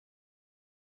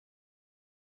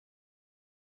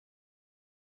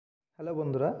Hello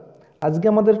বন্ধুরা, আজকে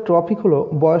আমাদের টপিক হলো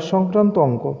বয়স সংক্রান্ত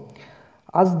অঙ্ক।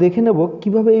 আজ দেখে নেব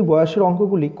কিভাবে এই বয়সের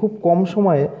অঙ্কগুলি খুব কম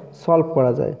সময়ে সলভ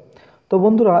করা যায়। তো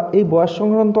বন্ধুরা, এই বয়স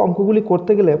সংক্রান্ত অঙ্কগুলি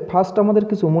করতে গেলে ফার্স্ট আমাদের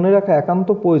কিছু মনে রাখা একান্ত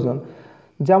প্রয়োজন।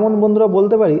 যেমন বন্ধুরা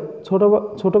বলতে পারি,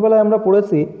 ছোটোবেলায় আমরা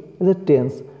পড়েছি যে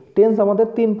টেন্স টেন্স আমাদের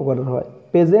তিন প্রকারের হয়: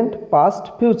 প্রেজেন্ট, পাস্ট,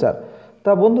 ফিউচার।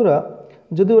 তা বন্ধুরা,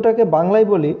 যদি ওটাকে বাংলায়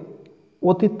বলি,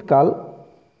 অতীতকাল,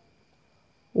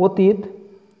 অতীত,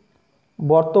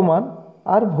 বর্তমান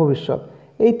আর ভবিষ্যৎ,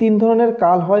 এই তিন ধরনের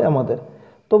কাল হয় আমাদের।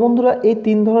 তো বন্ধুরা, এই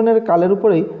তিন ধরনের কালের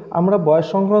উপরেই আমরা বয়স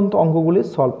সংক্রান্ত অঙ্কগুলি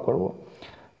সলভ করব।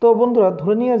 তো বন্ধুরা,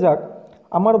 ধরে নিয়ে যাক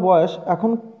আমার বয়স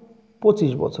এখন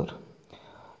 25 বছর।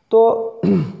 তো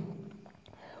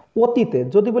অতীতে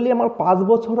যদি বলি আমার 5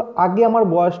 বছর আগে আমার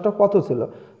বয়সটা কত ছিল,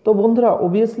 তো বন্ধুরা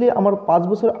অবভিয়াসলি আমার 5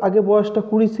 বছর আগে বয়সটা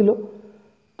 20 ছিল।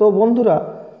 তো বন্ধুরা,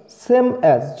 সেম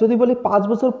অ্যাজ যদি বলি 5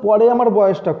 বছর পরে আমার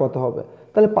বয়সটা কত হবে,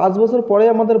 তাহলে 5 বছর পরে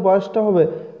আমাদের বয়সটা হবে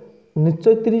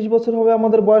নিশ্চয়ই 30 বছর হবে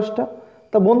আমাদের বয়সটা।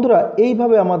 তা বন্ধুরা,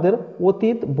 এইভাবে আমাদের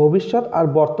অতীত, ভবিষ্যৎ আর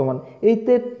বর্তমান, এই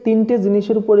তিনটে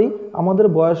জিনিসের উপরেই আমাদের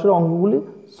বয়সের অঙ্কগুলি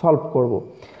সলভ করব।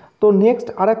 তো নেক্সট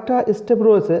আরেকটা স্টেপ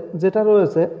রয়েছে, যেটা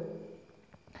রয়েছে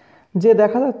যে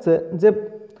দেখা যাচ্ছে যে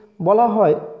বলা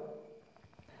হয়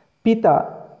পিতা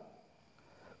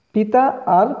পিতা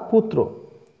আর পুত্র।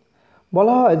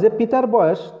 বলা হয় যে পিতার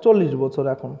বয়স 40 বছর,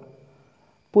 এখন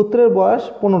পুত্রের বয়স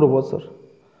 15 বছর।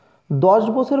 10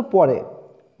 বছর পরে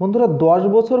বন্ধুরা, 10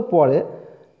 বছর পরে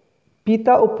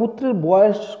পিতা ও পুত্রের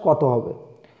বয়স কত হবে?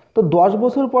 তো 10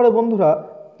 বছর পরে বন্ধুরা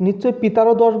নিশ্চয়ই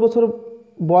পিতারও 10 বছর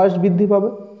বয়স বৃদ্ধি পাবে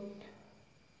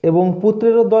এবং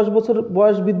পুত্রেরও 10 বছর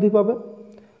বয়স বৃদ্ধি পাবে।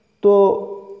 তো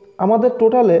আমাদের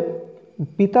টোটালে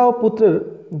পিতা ও পুত্রের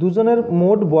দুজনের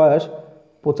মোট বয়স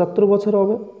 75 বছর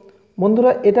হবে।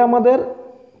 বন্ধুরা, এটা আমাদের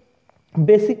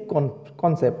বেসিক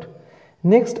কনসেপ্ট।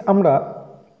 নেক্সট আমরা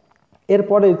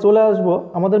এরপরে চলে আসব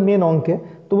আমাদের মেন অঙ্কে।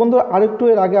 তো বন্ধুরা,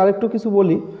 এর আগে আরেকটু কিছু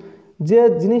বলি, যে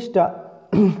জিনিসটা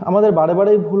আমাদের বারে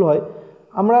বারেই ভুল হয়,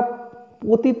 আমরা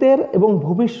অতীতের এবং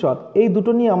ভবিষ্যৎ এই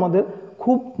দুটো নিয়ে আমাদের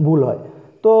খুব ভুল হয়।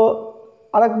 তো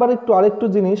আরেকটু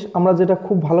জিনিস আমরা যেটা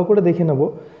খুব ভালো করে দেখে নেব,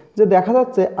 যে দেখা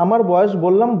যাচ্ছে আমার বয়স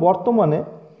বললাম বর্তমানে,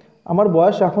 আমার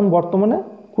বয়স এখন বর্তমানে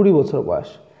 20 বছর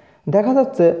বয়স। দেখা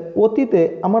যাচ্ছে অতীতে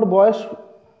আমার বয়স,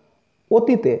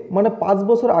 অতীতে মানে 5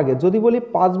 বছর আগে যদি বলি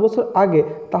 5 বছর আগে,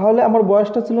 তাহলে আমার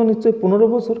বয়সটা ছিল নিশ্চয়ই 15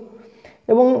 বছর।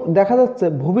 এবং দেখা যাচ্ছে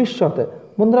ভবিষ্যতে,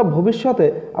 বন্ধুরা ভবিষ্যতে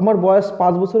আমার বয়স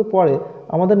 5 বছর পরে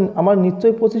আমার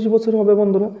নিশ্চয়ই 25 বছর হবে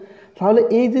বন্ধুরা। তাহলে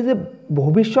এই যে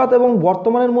ভবিষ্যৎ এবং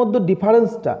বর্তমানের মধ্যে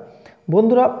ডিফারেন্সটা,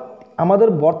 বন্ধুরা আমাদের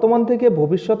বর্তমান থেকে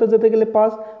ভবিষ্যতে যেতে গেলে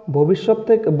 5, ভবিষ্যৎ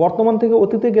থেকে বর্তমান থেকে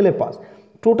অতীতে গেলে 5,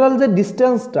 টোটাল যে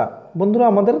ডিস্টেন্সটা বন্ধুরা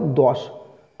আমাদের 10।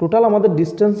 টোটাল আমাদের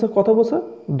ডিস্টেন্সে কত বছর?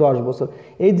 10 বছর।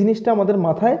 এই জিনিসটা আমাদের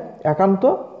মাথায় একান্ত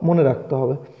মনে রাখতে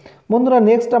হবে বন্ধুরা।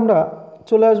 নেক্সট আমরা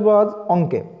চলে আসবো আজ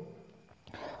অঙ্কে।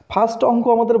 ফার্স্ট অঙ্ক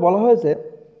আমাদের বলা হয়েছে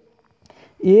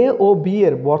এ ও বি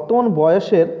এর বর্তমান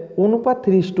বয়সের অনুপাত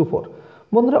 3:4।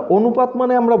 বন্ধুরা, অনুপাত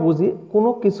মানে আমরা বুঝি কোনো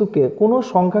কিছুকে, কোনো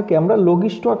সংখ্যাকে আমরা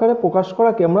লঘিষ্ঠ আকারে প্রকাশ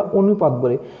করাকে আমরা অনুপাত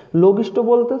বলি। লঘিষ্ঠ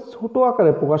বলতে ছোট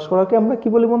আকারে প্রকাশ করাকে আমরা কি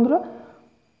বলি বন্ধুরা?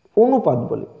 অনুপাত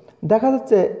বলি। দেখা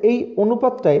যাচ্ছে এই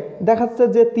অনুপাতটাই দেখা যাচ্ছে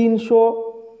যে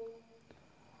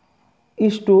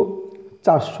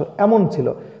 300:400 এমন ছিল,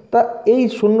 তা এই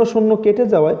 0 0 কেটে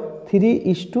যাওয়ায়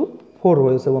 3:4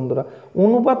 হয়েছে বন্ধুরা।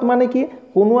 অনুপাত মানে কি?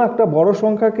 কোনো একটা বড়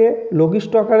সংখ্যাকে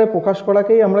লঘিষ্ঠ আকারে প্রকাশ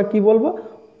করাকেই আমরা কি বলবো?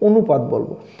 অনুপাত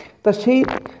বলবো। তা সেই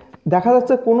দেখা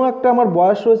যাচ্ছে কোনো একটা আমার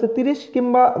বয়স রয়েছে 30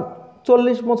 কিংবা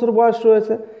 40 বছর বয়স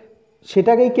রয়েছে,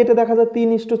 সেটাকেই কেটে দেখা যায়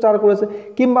 3:4 করেছে।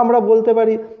 কিংবা আমরা বলতে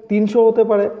পারি 300 হতে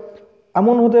পারে,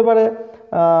 এমন হতে পারে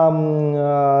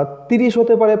 30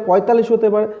 হতে পারে, 45 হতে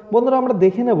পারে। বন্ধুরা, আমরা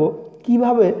দেখে নেব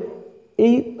কিভাবে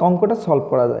এই অঙ্কটা সলভ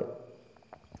করা যায়।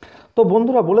 তো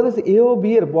বন্ধুরা বলে দিয়েছে এ ও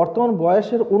বি এর বর্তমান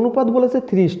বয়সের অনুপাত বলেছে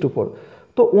 3:4।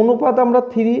 তো অনুপাত আমরা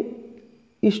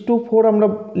 3:4 আমরা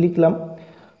লিখলাম।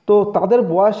 তো তাদের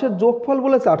বয়সের যোগফল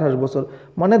বলেছে 28 বছর।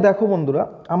 মানে দেখো বন্ধুরা,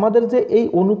 আমাদের যে এই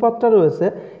অনুপাতটা রয়েছে,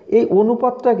 এই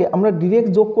অনুপাতটাকে আমরা ডিরেক্ট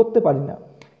যোগ করতে পারি না।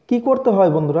 কি করতে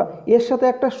হয় বন্ধুরা? এর সাথে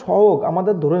একটা সহগ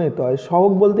আমাদের ধরে নিতে হয়।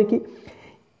 সহগ বলতে কি?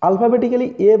 আলফাবেটিক্যালি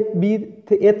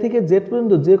এ থেকে জেড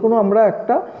পর্যন্ত যে কোনো আমরা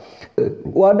একটা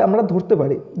ওয়ার্ড আমরা ধরতে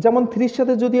পারি। যেমন 3-র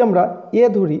সাথে যদি আমরা এ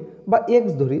ধরি বা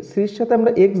এক্স ধরি, 3-র সাথে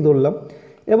আমরা এক্স ধরলাম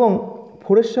এবং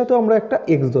 4-এর সাথেও আমরা একটা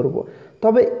এক্স ধরবো।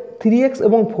 তবে 3x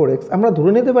এবং 4x আমরা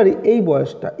ধরে নিতে পারি এই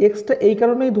বয়সটা। এক্সটা এই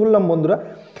কারণেই ধরলাম বন্ধুরা,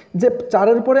 যে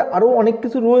 4-এর পরে আরও অনেক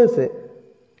কিছু রয়েছে,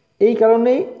 এই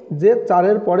কারণেই যে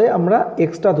 4-এর পরে আমরা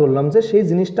এক্সটা ধরলাম, যে সেই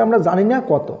জিনিসটা আমরা জানি না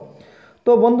কত।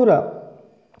 তো বন্ধুরা,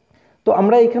 তো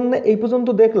আমরা এখানে এই পর্যন্ত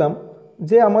দেখলাম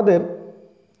যে আমাদের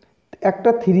একটা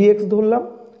 3x ধরলাম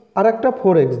আর একটা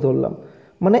 4x ধরলাম,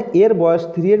 মানে এর বয়স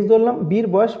 3x ধরলাম, বির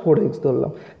বয়স 4x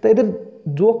ধরলাম। তো এদের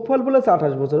যোগফল বলেছে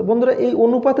 28 বছর। বন্ধুরা এই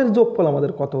অনুপাতের যোগফল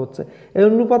আমাদের কত হচ্ছে? এই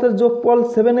অনুপাতের যোগফল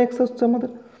 7x হচ্ছে আমাদের।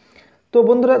 তো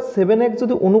বন্ধুরা 7x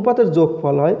যদি অনুপাতের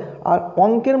যোগফল হয় আর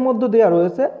অঙ্কের মধ্যে দেওয়া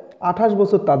রয়েছে 28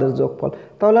 বছর তাদের যোগফল,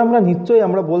 তাহলে আমরা নিশ্চয়ই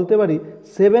আমরা বলতে পারি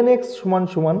 7x সমান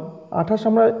সমান 28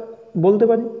 আমরা বলতে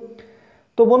পারি।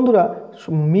 তো বন্ধুরা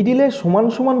মিডিলে সমান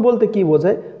সমান বলতে কি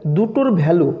বোঝায়? দুটোর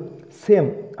ভ্যালু সেম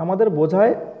আমাদের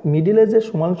বোঝায়। মিডিলে যে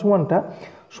সমান সমানটা,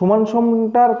 সমান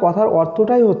সমানটার কথার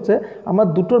অর্থটাই হচ্ছে আমার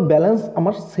দুটোর ব্যালেন্স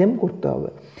আমার সেম করতে হবে।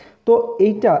 তো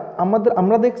এইটা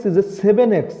আমরা দেখছি যে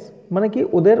 7x মানে কি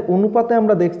ওদের অনুপাতে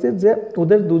আমরা দেখছি যে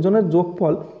ওদের দুজনের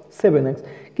যোগফল 7x,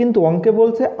 কিন্তু অঙ্কে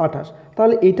বলছে 28।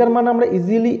 তাহলে এইটার মানে আমরা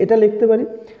ইজিলি এটা লিখতে পারি।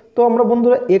 তো আমরা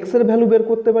বন্ধুরা এক্সের ভ্যালু বের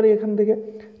করতে পারি এখান থেকে।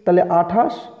 তাহলে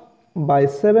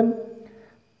 28/7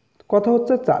 কথা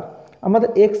হচ্ছে 4। আমাদের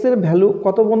এক্সের ভ্যালু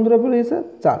কত বন্ধুরা বেরিয়েছে?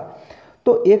 4।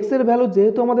 তো এক্সের ভ্যালু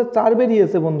যেহেতু আমাদের 4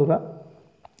 বেরিয়েছে বন্ধুরা,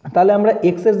 তাহলে আমরা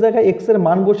এক্সের জায়গায় এক্সের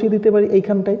মান বসিয়ে দিতে পারি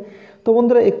এইখানটায়। তো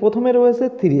বন্ধুরা প্রথমে রয়েছে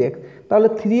 3x, তাহলে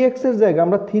 3xের জায়গায়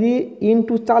আমরা 3 ×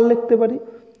 4 লিখতে পারি।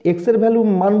 এক্সের ভ্যালু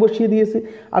মান বসিয়ে দিয়েছি।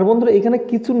 আর বন্ধুরা এখানে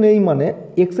কিছু নেই, মানে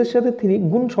এক্সের সাথে 3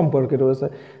 গুণ সম্পর্কে রয়েছে,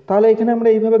 তাহলে এখানে আমরা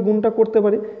এইভাবে গুণটা করতে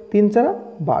পারি। 3×4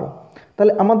 = 12।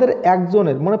 তাহলে আমাদের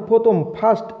একজনের মানে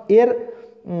ফার্স্ট এর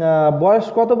বয়স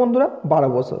কত বন্ধুরা? 12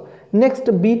 বছর। নেক্সট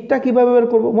বিটটা কীভাবে বের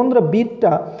করবো বন্ধুরা?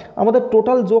 বিটটা আমাদের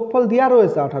টোটাল যোগফল দেওয়া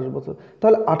রয়েছে 28 বছর,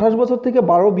 তাহলে 28 বছর থেকে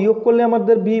 12 বিয়োগ করলে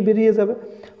আমাদের বি বেরিয়ে যাবে।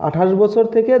 28 বছর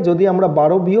থেকে যদি আমরা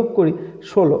 12 বিয়োগ করি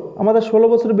 16, আমাদের 16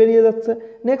 বছর বেরিয়ে যাচ্ছে।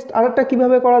 নেক্সট আরেকটা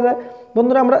কীভাবে করা যায়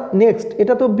বন্ধুরা? আমরা নেক্সট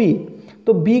এটা তো বি,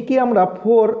 তো বি কি আমরা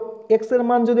 4x এর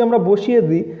মান যদি আমরা বসিয়ে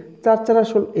দিই 4×4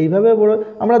 = 16, এইভাবে বড়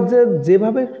আমরা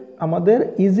যেভাবে আমাদের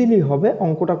ইজিলি হবে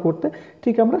অঙ্কটা করতে,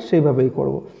 ঠিক আমরা সেইভাবেই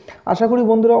করব। আশা করি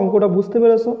বন্ধুরা অঙ্কটা বুঝতে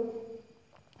পেরেছো।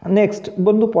 নেক্সট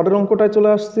বন্ধু পরের অঙ্কটায় চলে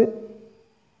আসছে।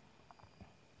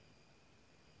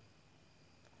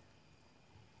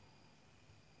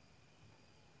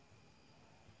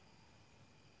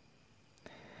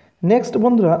 নেক্সট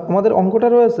বন্ধুরা আমাদের অঙ্কটা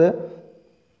রয়েছে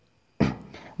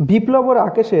বিপ্লব ও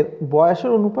রাকেশের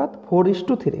বয়সের অনুপাত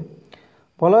 4:3।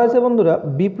 বলা হয়েছে বন্ধুরা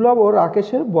বিপ্লব ও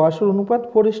রাকেশের বয়সের অনুপাত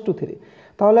 4:3।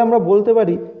 তাহলে আমরা বলতে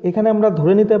পারি এখানে আমরা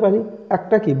ধরে নিতে পারি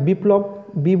একটা কি বিপ্লব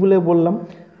বি বলে বললাম,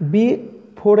 বি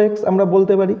 4x আমরা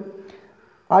বলতে পারি।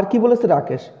 আর কি বলেছে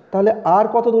রাকেশ, তাহলে আর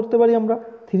কত ধরতে পারি আমরা?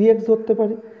 3x ধরতে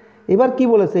পারি। এবার কি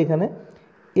বলেছে এখানে?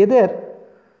 এদের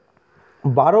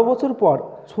 12 বছর পর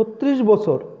 36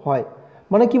 বছর হয়,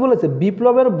 মানে কি বলেছে?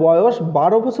 বিপ্লবের বয়স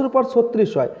 12 বছর পর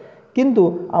 36 হয়, কিন্তু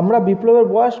আমরা বিপ্লবের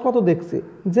বয়স কত দেখছি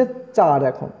যে 4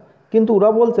 এখন, কিন্তু ওরা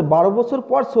বলছে 12 বছর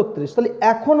পর 36, তাহলে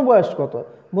এখন বয়স কত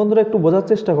বন্ধুরা? একটু বোঝার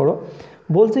চেষ্টা করো।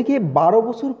 বলছে কি 12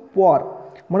 বছর পর,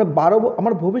 মানে 12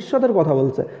 আমার ভবিষ্যতের কথা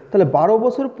বলছে। তাহলে 12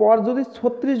 বছর পর যদি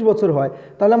 36 বছর হয়,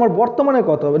 তাহলে আমার বর্তমানে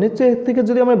কত হবে? নিশ্চয়ই এর থেকে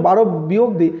যদি আমি 12 বিয়োগ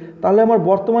দিই, তাহলে আমার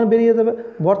বর্তমান বেরিয়ে যাবে।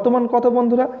 বর্তমান কত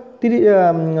বন্ধুরা?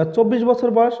 24 বছর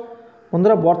বয়স।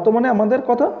 বন্ধুরা বর্তমানে আমাদের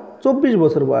কত? 24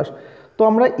 বছর বয়স। তো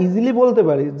আমরা ইজিলি বলতে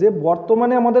পারি যে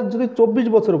বর্তমানে আমাদের যদি 24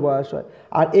 বছর বয়স হয়,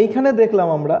 আর এইখানে দেখলাম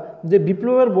আমরা যে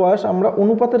বিপ্লবের বয়স আমরা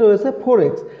অনুপাতে রয়েছে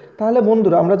 4x, তাহলে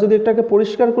বন্ধুরা আমরা যদি এটাকে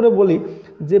পরিষ্কার করে বলি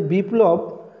যে বিপ্লব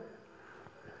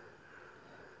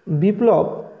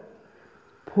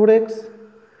 4x,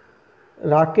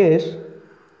 রাকেশ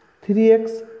 3x,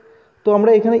 তো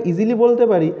আমরা এখানে ইজিলি বলতে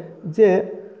পারি যে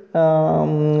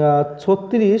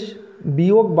 36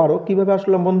 বিয়োগ 12 কীভাবে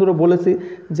আসলে বন্ধুরা বলেছি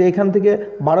যে এখান থেকে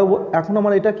 12, এখন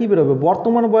আমার এটা কী বেরোবে?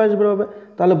 বর্তমান বয়স বেরোবে।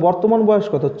 তাহলে বর্তমান বয়স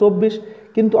কত? 24,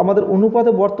 কিন্তু আমাদের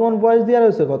অনুপাতে বর্তমান বয়স দেওয়া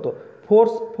রয়েছে কত?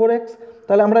 4x।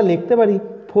 তাহলে আমরা লিখতে পারি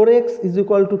 4x =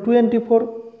 24,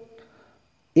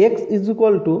 x =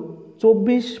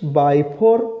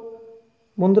 24/4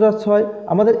 বন্ধুরা 6।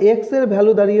 আমাদের x এর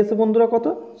ভ্যালু দাঁড়িয়েছে বন্ধুরা কত?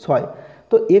 6।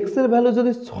 তো x এর ভ্যালু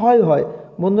যদি 6 হয়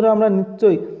বন্ধুরা আমরা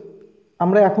নিশ্চয়ই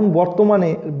আমরা এখন বর্তমানে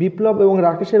বিপ্লব এবং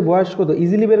রাকেশের বয়স কত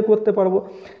ইজিলি বের করতে পারবো,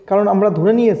 কারণ আমরা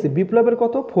ধরে নিয়েছি বিপ্লবের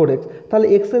কত? 4x। তাহলে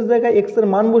x এর জায়গায় x এর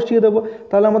মান বসিয়ে দেবো।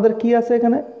 তাহলে আমাদের কি আছে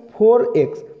এখানে?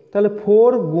 4x। তাহলে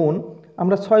 4 গুণ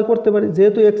আমরা 6 করতে পারি,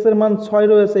 যেহেতু x এর মান 6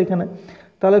 রয়েছে এখানে,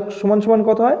 তাহলে সমান সমান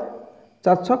কত হয়?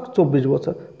 4×6 = 24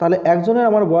 বছর। তাহলে একজনের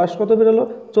আমার বয়স কত বেরোলো?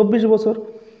 24 বছর।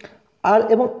 আর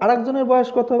এবং আরেকজনের বয়স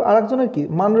কত? আরেকজনের কি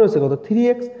মান রয়েছে কত?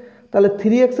 3x। তাহলে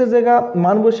 3x এর জায়গা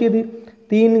মান বসিয়ে দিই,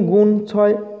 3 গুণ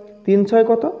 6, 3×6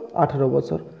 কত? 18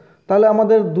 বছর। তাহলে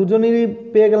আমাদের দুজনেরই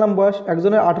পেয়ে গেলাম বয়স,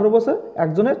 একজনের 18 বছর,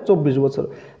 একজনের 24 বছর।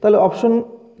 তাহলে অপশন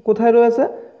কোথায় রয়েছে?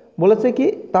 বলেছে কি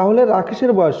তাহলে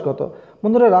রাকেশের বয়স কত?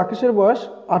 বন্ধুরা রাকেশের বয়স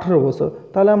 18 বছর।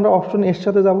 তাহলে আমরা অপশন এর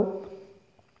সাথে যাব।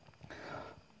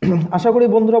 আশা করি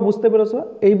বন্ধুরা বুঝতে পেরেছো।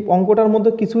 এই অঙ্কটার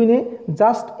মধ্যে কিছুই নেই,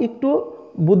 জাস্ট একটু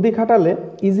বুদ্ধি খাটালে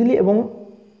ইজিলি এবং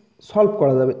সলভ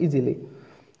করা যাবে ইজিলি।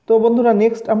 তো বন্ধুরা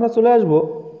নেক্সট আমরা চলে আসব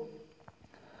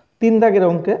 3 দাগের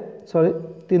অঙ্কে,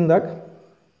 3 দাগ।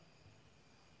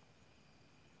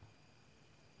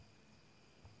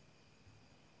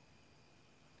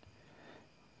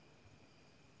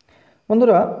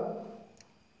 বন্ধুরা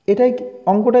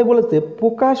অঙ্কটাই বলেছে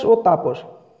প্রকাশ ও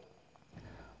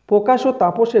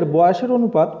তাপসের বয়সের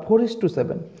অনুপাত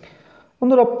 4:7।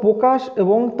 বন্ধুরা প্রকাশ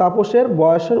এবং তাপসের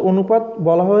বয়সের অনুপাত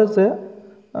বলা হয়েছে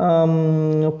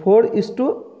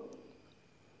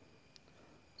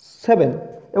 4:7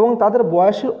 এবং তাদের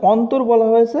বয়সের অন্তর বলা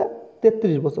হয়েছে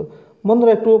 33 বছর।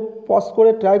 বন্ধুরা একটু পজ করে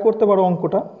ট্রাই করতে পারো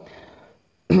অঙ্কটা।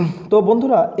 তো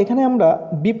বন্ধুরা এখানে আমরা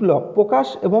বিপ্লব, প্রকাশ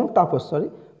এবং তাপস,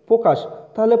 প্রকাশ,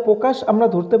 তাহলে প্রকাশ আমরা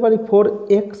ধরতে পারি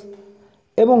 4x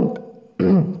এবং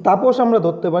তাপস আমরা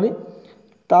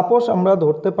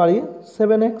ধরতে পারি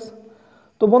 7x।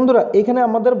 তো বন্ধুরা এখানে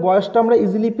আমাদের বয়সটা আমরা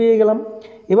ইজিলি পেয়ে গেলাম।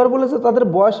 এবার বলেছে তাদের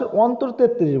বয়সের অন্তর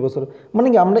 33 বছর, মানে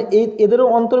কি আমরা এদেরও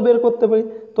অন্তর বের করতে পারি।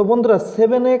 তো বন্ধুরা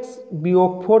 7x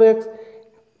বিয়োগ 4x,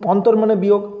 অন্তর মানে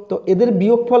বিয়োগ, তো এদের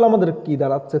বিয়োগফল আমাদের কি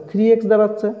দাঁড়াচ্ছে 3x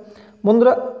দাঁড়াচ্ছে।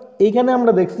 বন্ধুরা এইখানে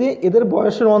আমরা দেখছি এদের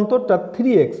বয়সের অন্তরটা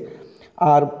 3x,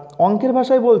 আর অঙ্কের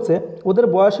ভাষায় বলছে ওদের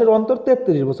বয়সের অন্তর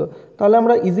 33 বছর, তাহলে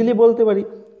আমরা ইজিলি বলতে পারি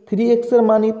 3x এর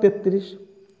মানই 33।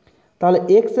 তাহলে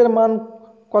x এর মান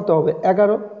কত হবে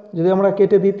 11, যদি আমরা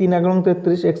কেটে দিই 3 11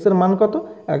 33, x এর মান কত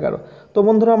 11। তো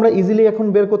বন্ধুরা আমরা ইজিলি এখন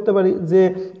বের করতে পারি যে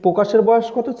প্রকাশের বয়স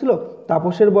কত ছিল,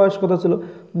 তাপসের বয়স কত ছিল।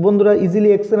 বন্ধুরা ইজিলি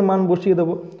x এর মান বসিয়ে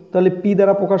দেবো, তাহলে p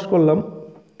দ্বারা প্রকাশ করলাম,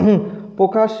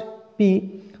 প্রকাশ p,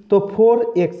 তো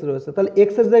 4x রয়েছে, তাহলে x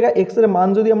এর জায়গায় x এর মান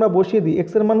যদি আমরা বসিয়ে দিই, x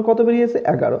এর মান কত বেরিয়েছে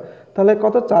 11, তাহলে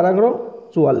কত 4 11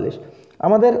 44।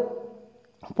 আমাদের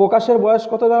প্রকাশের বয়স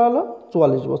কত দাঁড়ালো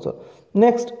 44 বছর।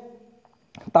 নেক্সট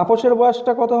তাপসের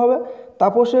বয়সটা কত হবে,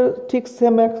 তাপসের ঠিক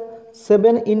সেম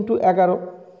 7 × 11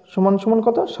 সমান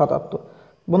কত 77।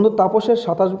 বন্ধু তাপসের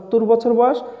 77 বছর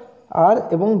বয়স আর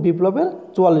এবং বিপ্লবের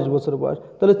 44 বছর বয়স,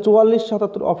 তাহলে 44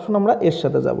 77 অপশন আমরা এর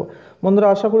সাথে যাব। বন্ধুরা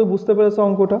আশা করি বুঝতে পেরেছো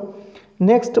অঙ্কটা।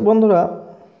 নেক্সট বন্ধুরা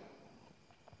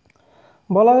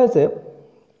বলা হয়েছে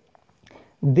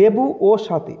দেবু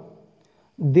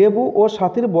ও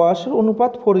সাথীর বয়সের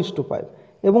অনুপাত 4:5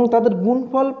 এবং তাদের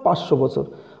গুণফল 500 বছর।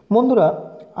 বন্ধুরা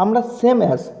আমরা সেম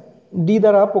অ্যাজ ডি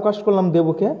দ্বারা প্রকাশ করলাম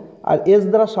দেবুকে, আর এস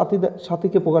দ্বারা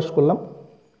সাথীকে প্রকাশ করলাম।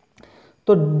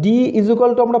 তো ডি ইজুকাল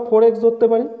টু আমরা 4x ধরতে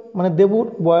পারি, মানে দেবুর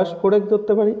বয়স 4x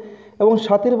ধরতে পারি, এবং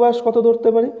সাথীর বয়স কত ধরতে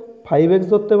পারি 5x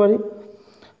ধরতে পারি।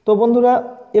 তো বন্ধুরা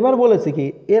এবার বলেছি কি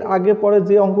এর আগে পরে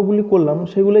যে অঙ্কগুলি করলাম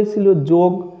সেগুলোই ছিল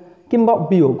যোগ কিংবা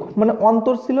বিয়োগ, মানে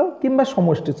অন্তর ছিল কিংবা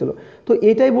সমষ্টি ছিল। তো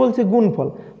এটাই বলছে গুণফল,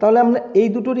 তাহলে আমরা এই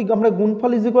দুটোরই আমরা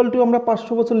গুণফল ইজিক্যাল টু আমরা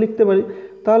 500 বছর লিখতে পারি।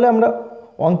 তাহলে আমরা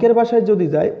অঙ্কের ভাষায় যদি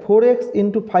যাই 4x ×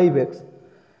 5x,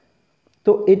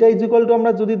 তো এটা ইজিক্যাল টু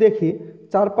আমরা যদি দেখি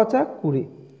 4 5 20,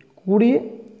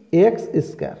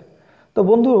 20x²। তো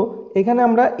বন্ধু এখানে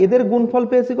আমরা এদের গুণফল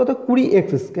পেয়েছি কত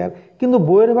 20x², কিন্তু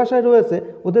বইয়ের ভাষায় রয়েছে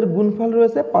ওদের গুণফল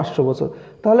রয়েছে 500 বছর।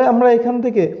 তাহলে আমরা এখান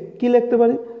থেকে কি লিখতে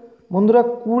পারি বন্ধুরা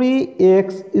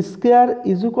 20x²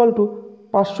 ইজুকাল টু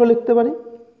 500 লিখতে পারি।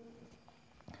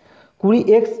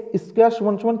 20x²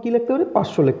 সমান কি লিখতে পারি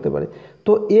 500 লিখতে পারি।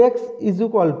 তো x²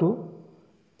 ইজুকাল টু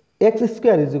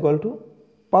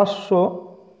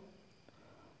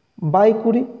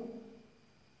 500/20।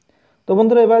 তো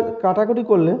বন্ধুরা এবার কাটাকুটি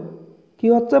করলে কি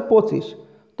হচ্ছে 25।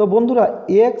 তো বন্ধুরা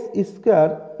x²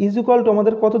 ইজুকাল টু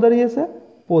আমাদের কত দাঁড়িয়েছে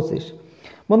 25।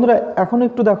 বন্ধুরা এখন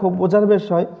একটু দেখো বোঝার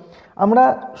বিষয়, আমরা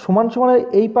সমান সমানের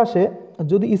এই পাশে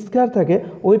যদি স্কয়ার থাকে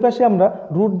ওই পাশে আমরা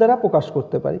রুট দ্বারা প্রকাশ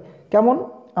করতে পারি। কেমন,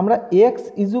 আমরা x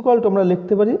ইজুকাল টু আমরা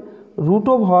লিখতে পারি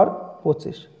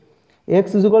 √25। x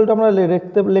ইজুকাল টু আমরা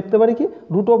লিখতে পারি কি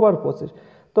 √25।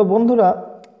 তো বন্ধুরা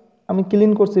আমি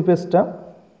ক্লিন করছি পেজটা।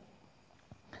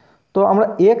 তো আমরা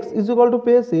x ইজুকাল টু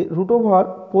পেয়েছি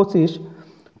 √25।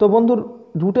 তো বন্ধু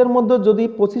রুটের মধ্যে যদি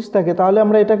 25 থাকে তাহলে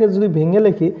আমরা এটাকে যদি ভেঙে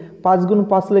লিখি 5 ×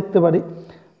 5 লিখতে পারি।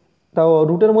 তাও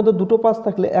রুটের মধ্যে দুটো 5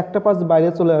 থাকলে একটা 5 বাইরে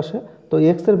চলে আসে, তো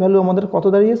x এর ভ্যালু আমাদের কত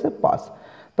দাঁড়িয়েছে 5।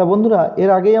 তা বন্ধুরা এর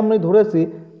আগেই আমরা ধরেছি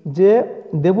যে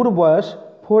দেবুর বয়স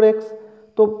 4x,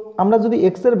 তো আমরা যদি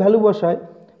x এর ভ্যালু বসাই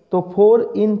তো 4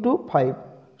 × 5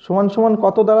 সমান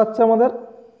কত দাঁড়াচ্ছে আমাদের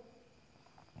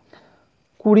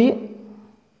 20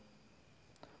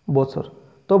 বছর।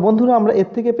 তো বন্ধুরা আমরা এর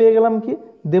থেকে পেয়ে গেলাম কি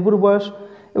দেবুর বয়স,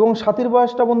 এবং সাথীর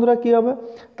বয়সটা বন্ধুরা কী হবে,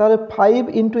 তাহলে 5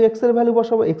 × x এর ভ্যালু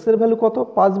বসাবো, x এর ভ্যালু কত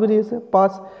 5 বেরিয়েছে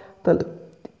 5, তাহলে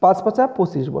 5 5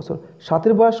 25 বছর।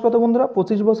 সাথীর বয়স কত বন্ধুরা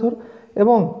 25 বছর,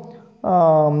 এবং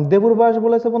দেবুর বয়স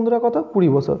বলেছে বন্ধুরা কত, 20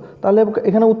 বছর। তাহলে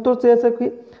এখানে উত্তর চেয়েছে কি,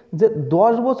 যে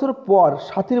 10 বছর পর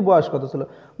সাথীর বয়স কত ছিল।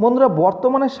 বন্ধুরা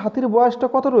বর্তমানে সাথীর বয়সটা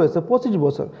কত রয়েছে, 25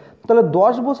 বছর। তাহলে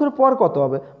 10 বছর পর কত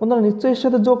হবে বন্ধুরা, নিশ্চয়ই এর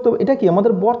সাথে যোগ দেবে। এটা কি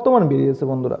আমাদের বর্তমান বেরিয়েছে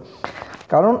বন্ধুরা,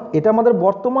 কারণ এটা আমাদের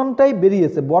বর্তমানটাই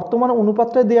বেরিয়েছে, বর্তমান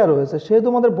অনুপাতটাই দেওয়া রয়েছে, সেহেতু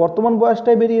আমাদের বর্তমান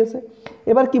বয়সটাই বেরিয়েছে।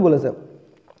 এবার কি বলেছে,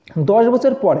 10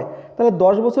 বছর পরে। তাহলে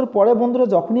 10 বছর পরে বন্ধুরা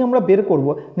যখনই আমরা বের করব,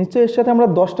 নিশ্চয়ই এর সাথে আমরা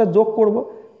 10টা যোগ করব।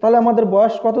 তাহলে আমাদের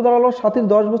বয়স কত দাঁড়ালো, সাথীর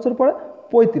 10 বছর পরে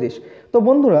 35। তো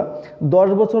বন্ধুরা 10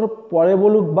 বছর পরে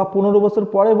বলুক বা 15 বছর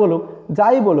পরে বলুক,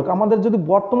 যাই বলুক, আমাদের যদি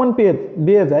বর্তমান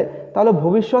পেয়ে যায়, তাহলে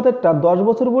ভবিষ্যতেরটা 10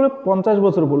 বছর বলুক 50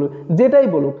 বছর বলুক, যেটাই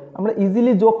বলুক আমরা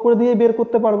ইজিলি যোগ করে দিয়ে বের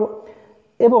করতে পারবো।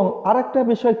 এবং আরেকটা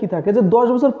বিষয় কি থাকে, যে 10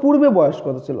 বছর পূর্বে বয়স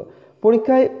কত ছিল।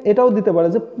 পরীক্ষায় এটাও দিতে পারে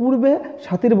যে পূর্বে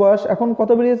সাথীর বয়স এখন কত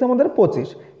বেরিয়েছে আমাদের 25,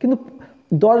 কিন্তু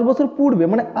 10 বছর পূর্বে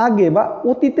মানে আগে বা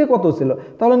অতীতে কত ছিল।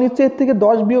 তাহলে নিশ্চয়ই এর থেকে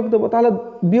 10 বিয়োগ দেবো, তাহলে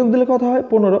বিয়োগ দিলে কত হয়,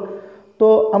 15। তো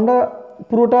আমরা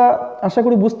পুরোটা আশা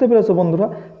করি বুঝতে পেরেছো বন্ধুরা।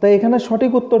 তাই এখানে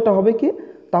সঠিক উত্তরটা হবে কি,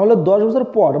 তাহলে 10 বছর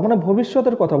পর মানে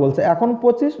ভবিষ্যতের কথা বলছে, এখন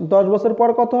 25, 10 বছর পর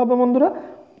কত হবে বন্ধুরা,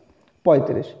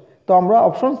 35। তো আমরা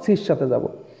অপশন সির সাথে যাব।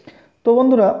 তো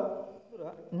বন্ধুরা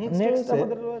নেক্সট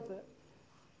আমাদের রয়েছে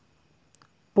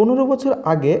 15 বছর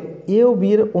আগে এ ও বি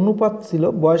এর অনুপাত ছিল,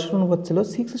 বয়সের অনুপাত ছিল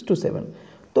 6:7।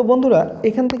 তো বন্ধুরা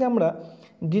এখান থেকে আমরা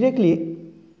ডিরেক্টলি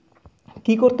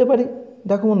কি করতে পারি,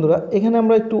 দেখো বন্ধুরা এখানে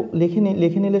আমরা একটু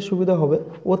লিখে নিলে সুবিধা হবে।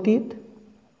 অতীত,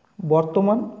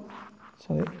 বর্তমান,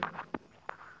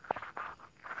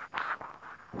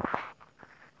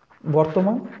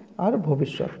 বর্তমান আর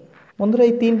ভবিষ্যৎ। বন্ধুরা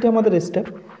এই তিনটে আমাদের স্টেপ।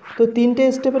 তো তিনটে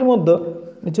স্টেপের মধ্যে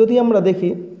যদি আমরা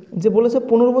দেখি, যে বলেছে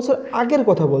 15 বছর আগের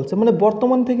কথা বলছে, মানে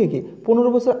বর্তমান থেকে কি 15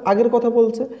 বছর আগের কথা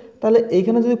বলছে। তাহলে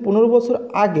এইখানে যদি 15 বছর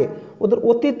আগে ওদের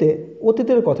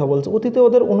অতীতের কথা বলছে, অতীতে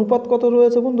ওদের অনুপাত কত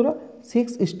রয়েছে বন্ধুরা,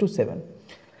 6:7।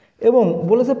 এবং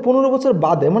বলেছে 15 বছর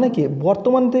বাদে, মানে কি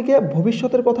বর্তমান থেকে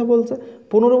ভবিষ্যতের কথা বলছে,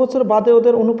 15 বছর বাদে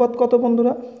ওদের অনুপাত কত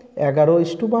বন্ধুরা,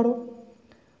 11:12।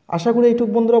 আশা করি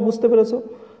এইটুকু বন্ধুরা বুঝতে পেরেছো।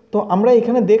 তো আমরা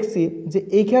এখানে দেখছি যে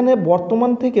এইখানে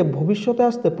বর্তমান থেকে ভবিষ্যতে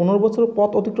আসতে 15 বছর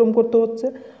পথ অতিক্রম করতে হচ্ছে।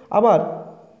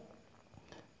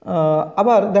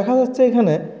 আবার দেখা যাচ্ছে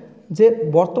এখানে যে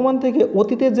বর্তমান থেকে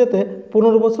অতীতে যেতে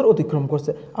 15 বছর অতিক্রম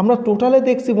করছে। আমরা টোটালে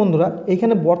দেখছি বন্ধুরা,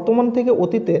 এইখানে বর্তমান থেকে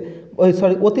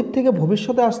অতীত থেকে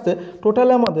ভবিষ্যতে আসতে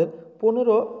টোটালে আমাদের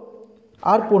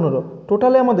 15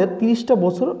 টোটালে আমাদের 30টা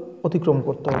বছর অতিক্রম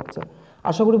করতে হচ্ছে।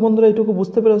 আশা করি বন্ধুরা এইটুকু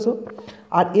বুঝতে পেরেছো।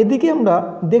 আর এদিকে আমরা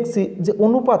দেখছি যে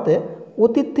অনুপাতে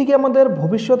অতীত থেকে আমাদের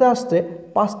ভবিষ্যতে আসতে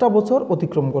 5টা বছর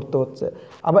অতিক্রম করতে হচ্ছে।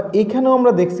 আবার এখানেও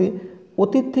আমরা দেখছি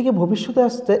অতীত থেকে ভবিষ্যতে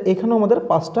আসতে এখানেও আমাদের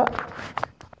 5টা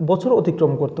বছর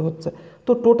অতিক্রম করতে হচ্ছে।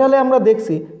 তো টোটালে আমরা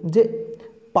দেখছি যে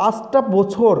 5টা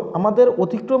বছর আমাদের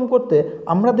অতিক্রম করতে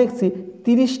আমরা দেখছি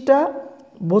 30টা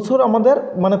বছর আমাদের,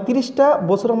 মানে 30টা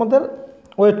বছর আমাদের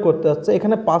ওয়েট করতে হচ্ছে।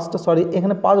 এখানে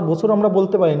 5 বছর আমরা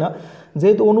বলতে পারি না,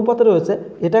 যেহেতু অনুপাতে রয়েছে,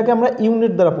 এটাকে আমরা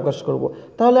ইউনিট দ্বারা প্রকাশ করব।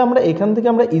 তাহলে আমরা এখান থেকে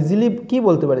আমরা ইজিলি কি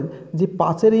বলতে পারি, যে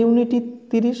 5-এর ইউনিটই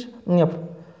 30,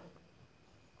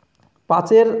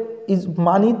 5-এর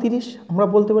মানই 30। আমরা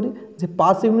বলতে পারি যে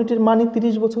 5 ইউনিটের মানই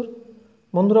 30 বছর।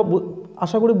 বন্ধুরা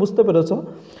আশা করি বুঝতে পেরেছ।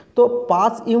 তো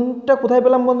 5 ইউনিটটা কোথায়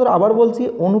পেলাম বন্ধুরা, আবার বলছি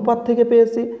অনুপাত থেকে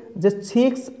পেয়েছি, যে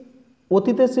 6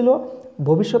 অতীতে ছিল,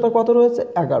 ভবিষ্যতে কত রয়েছে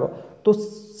 11। তো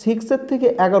 6-এর থেকে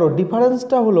 11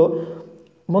 ডিফারেন্সটা হলো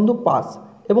বন্ধু 5,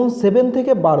 এবং 7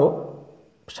 থেকে 12,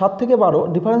 7 থেকে 12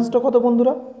 ডিফারেন্সটা কত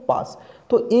বন্ধুরা, 5।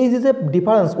 তো এই যে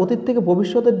ডিফারেন্স অতীত থেকে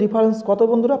ভবিষ্যতের ডিফারেন্স কত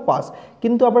বন্ধুরা, 5।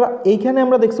 কিন্তু এইখানে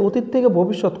আমরা দেখছি অতীত থেকে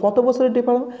ভবিষ্যৎ কত বছরের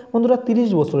ডিফারেন্স বন্ধুরা, 30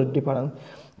 বছরের ডিফারেন্স।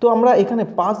 তো আমরা এখানে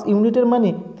 5 ইউনিটের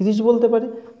মানই 30 বলতে পারি।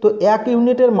 তো 1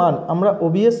 ইউনিটের মান আমরা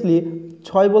অবভিয়াসলি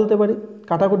 6 বলতে পারি,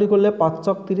 কাটাকুটি করলে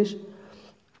 5×4 30।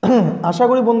 আশা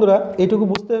করি বন্ধুরা এইটুকু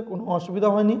বুঝতে কোনো অসুবিধা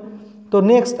হয়নি। তো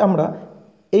নেক্সট আমরা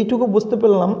এইটুকু বুঝতে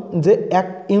পারলাম যে 1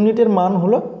 ইউনিটের মান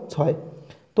হলো 6।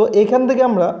 তো এইখান থেকে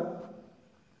আমরা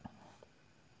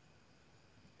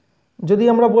যদি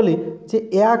আমরা বলি যে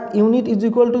 1 ইউনিট ইজ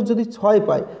ইকুয়াল টু যদি 6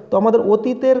 পাই, তো আমাদের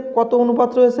অতীতের কত অনুপাত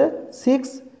রয়েছে,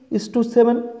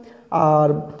 6:7। আর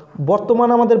বর্তমান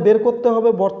আমাদের বের করতে হবে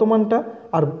বর্তমানটা,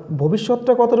 আর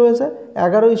ভবিষ্যৎটা কত রয়েছে,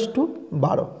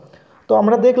 11:12। তো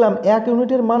আমরা দেখলাম 1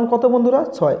 ইউনিটের মান কত বন্ধুরা,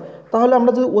 6। তাহলে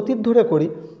আমরা যদি অতীত ধরে করি,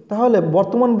 তাহলে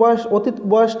বর্তমান বয়স অতীত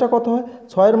বয়সটা কত হয়,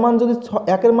 6-এর মান যদি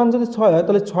 1-এর মান যদি 6 হয়,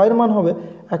 তাহলে 6-এর মান হবে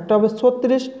একটা হবে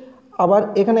 36। আবার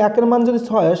এখানে 1-এর মান যদি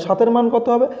 6 হয়, 7-এর মান কত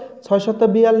হবে, 6-7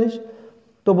 42।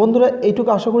 তো বন্ধুরা এইটুকু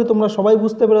আশা করি তোমরা সবাই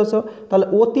বুঝতে পেরেছ। তাহলে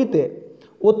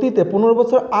অতীতে 15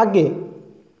 বছর আগে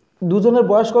দুজনের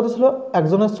বয়স কত ছিল,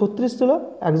 একজনের 36 ছিল,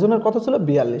 একজনের কত ছিল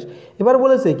 42। এবার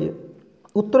বলেছে কি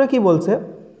উত্তরে কি বলছে,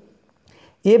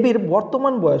 এ বির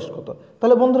বর্তমান বয়স কত।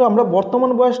 তাহলে বন্ধুরা আমরা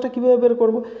বর্তমান বয়সটা কীভাবে বের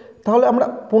করব। তাহলে আমরা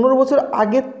 15 বছর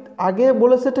আগে আগে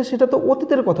বলেছে সেটা তো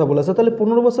অতীতের কথা বলেছে, তাহলে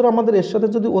 15 বছর আমাদের এর সাথে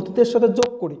যদি অতীতের সাথে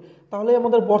যোগ করি তাহলে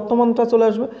আমাদের বর্তমানটা চলে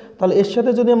আসবে। তাহলে এর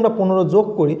সাথে যদি আমরা 15 যোগ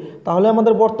করি তাহলে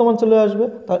আমাদের বর্তমান চলে আসবে।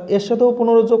 তাহলে এর সাথেও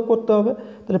 15 যোগ করতে হবে।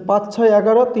 তাহলে 5 6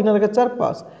 11, 3 আর 4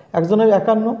 5, একজনের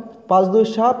 51, 5 2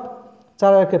 7,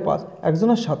 4 আর 5,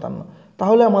 একজনের 57।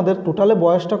 তাহলে আমাদের টোটালে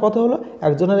বয়সটা কত হলো,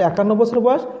 একজনের 51 বছর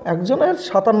বয়স, একজনের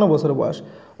 57 বছর বয়স।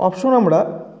 অপশন আমরা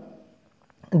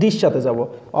ডির সাথে যাব,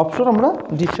 অপশন আমরা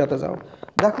ডির সাথে যাব।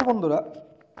 দেখো বন্ধুরা,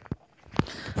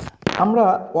 আমরা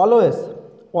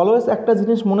অলওয়েজ একটা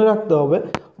জিনিস মনে রাখতে হবে,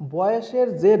 বয়সের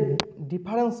যে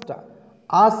ডিফারেন্সটা,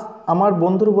 আজ আমার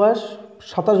বন্ধুর বয়স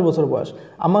 27 বছর বয়স,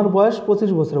 আমার বয়স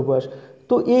 25 বছর বয়স,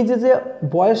 তো এই যে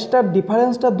বয়সটার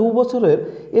ডিফারেন্সটা 2 বছরের,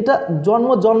 এটা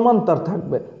জন্মান্তর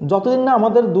থাকবে যতদিন না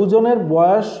আমাদের দুজনের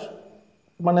বয়স,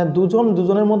 মানে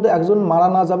দুজনের মধ্যে একজন মারা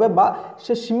না যাবে বা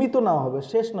সে সীমিত না হবে,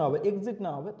 শেষ না হবে, এক্সিট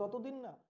না হবে, ততদিন না